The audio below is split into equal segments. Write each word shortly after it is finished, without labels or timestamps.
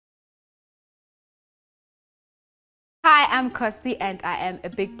Hi, I'm Kosi and I am a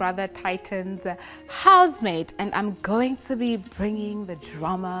Big Brother Titans housemate, and I'm going to be bringing the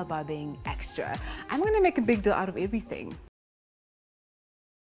drama by being extra. I'm going to make a big deal out of everything.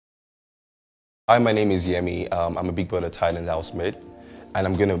 Hi, my name is Yemi. I'm a Big Brother Titans housemate, and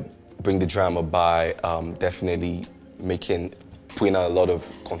I'm going to bring the drama by definitely putting out a lot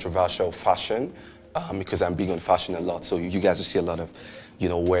of controversial fashion because I'm big on fashion a lot. So you guys will see a lot of,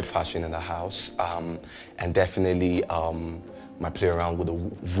 weird fashion in the house, and definitely my play around with the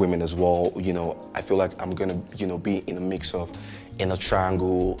women as well. I feel like I'm going to, be in a mix of in a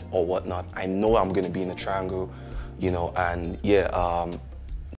triangle or whatnot. I know I'm going to be in a triangle, and yeah.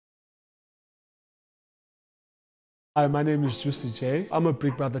 Hi, my name is Juicy J. I'm a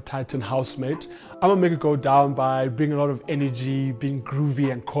Big Brother Titan housemate. I'm gonna make it go down by bringing a lot of energy, being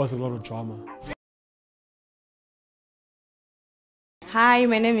groovy, and causing a lot of drama. Hi,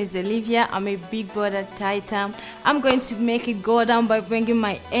 my name is Olivia. I'm a Big Brother Titan. I'm going to make it go down by bringing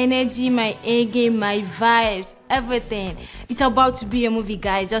my energy, my A game, my vibes, everything. It's about to be a movie,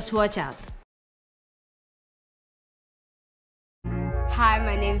 guys. Just watch out. Hi,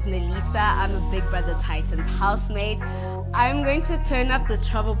 my name is Nelisa. I'm a Big Brother Titans housemate. I'm going to turn up the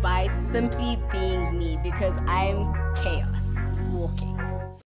trouble by simply being me because I'm chaos walking.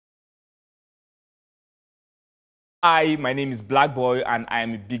 Hi, my name is Black Boy and I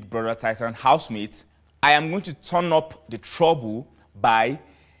am a Big Brother Titan housemate. I am going to turn up the trouble by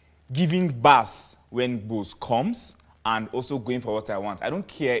giving bass when booze comes and also going for what I want. I don't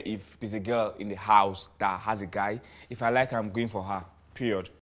care if there's a girl in the house that has a guy. If I like her, I'm going for her. Period.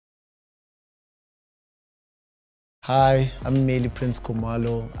 Hi, I'm Meli Prince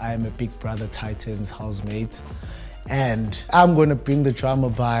Kumalo. I am a Big Brother Titans housemate, and I'm going to bring the drama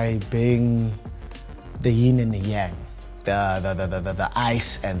by being the yin and the yang, the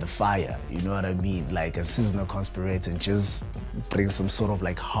ice and the fire. You know what I mean? Like a seasonal conspirator, and just bring some sort of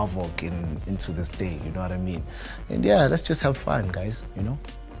like havoc into this day. You know what I mean? And yeah, let's just have fun, guys.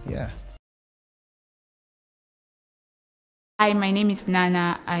 Yeah. Hi, my name is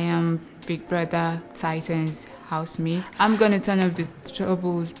Nana. I am Big Brother Titans housemate. I'm gonna turn up the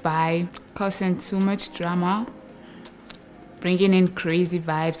troubles by causing too much drama, bringing in crazy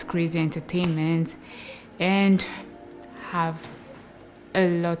vibes, crazy entertainment, and have a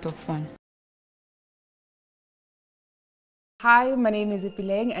lot of fun. Hi, my name is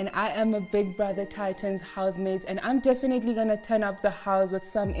Ipileng and I am a Big Brother Titans housemate, and I'm definitely going to turn up the house with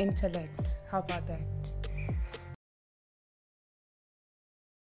some intellect. How about that?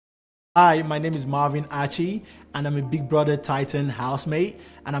 Hi, my name is Marvin Archie, and I'm a Big Brother Titan housemate,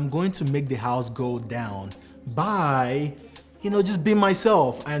 and I'm going to make the house go down by, just being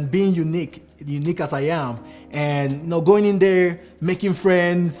myself and being unique as I am, and going in there, making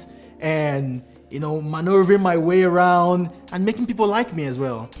friends, and maneuvering my way around and making people like me as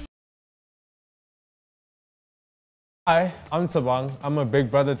well. Hi, I'm Tabang. I'm a Big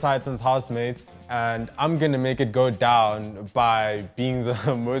Brother Titans housemate, and I'm gonna make it go down by being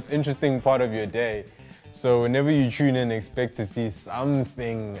the most interesting part of your day. So whenever you tune in, expect to see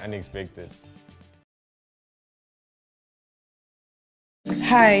something unexpected.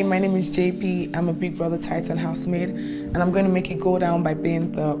 Hi, my name is JP. I'm a Big Brother Titan housemate, and I'm going to make it go down by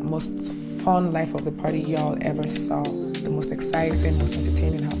being the most fun life of the party y'all ever saw, the most exciting, most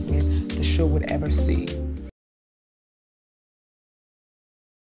entertaining housemate the show would ever see.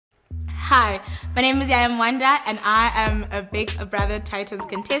 Hi, my name is Yaya Mwanda and I am a Big Brother Titans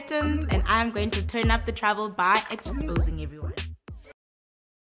contestant, and I'm going to turn up the trouble by exposing everyone.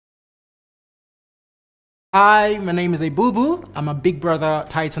 Hi, my name is Ebubu. I'm a Big Brother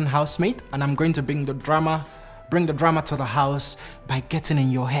Titan housemate, and I'm going to bring the drama to the house by getting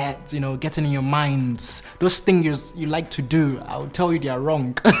in your heads, getting in your minds. Those things you like to do, I'll tell you they are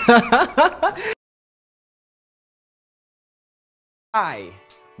wrong. Hi,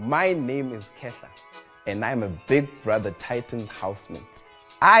 my name is Kesha, and I'm a Big Brother Titans housemate.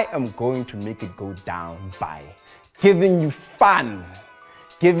 I am going to make it go down by giving you fun,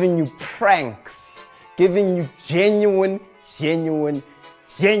 giving you pranks, giving you genuine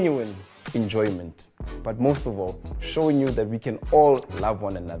enjoyment. But most of all, showing you that we can all love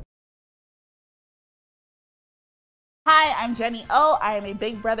one another. Hi, I'm Jenny O. I am a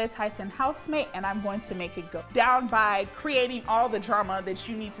Big Brother Titan housemate, and I'm going to make it go down by creating all the drama that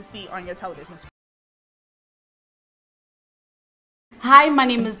you need to see on your television screen. Hi, my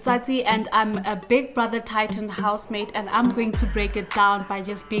name is Tati and I'm a Big Brother Titan housemate, and I'm going to break it down by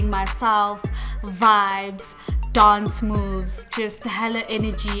just being myself, vibes, dance moves, just hella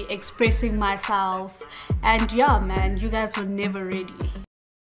energy, expressing myself, and yeah man, you guys were never ready.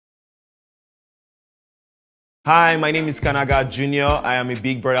 Hi, my name is Kanaga Jr. I am a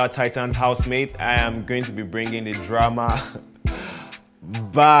Big Brother Titans housemate. I am going to be bringing the drama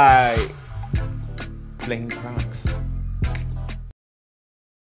by playing pranks.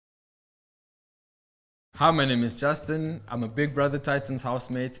 Hi, my name is Justin. I'm a Big Brother Titans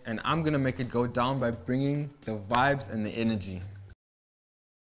housemate, and I'm gonna make it go down by bringing the vibes and the energy.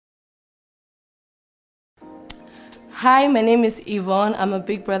 Hi, my name is Yvonne. I'm a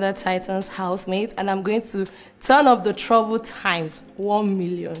Big Brother Titans housemate, and I'm going to turn up the trouble times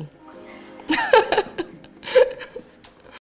 1,000,000.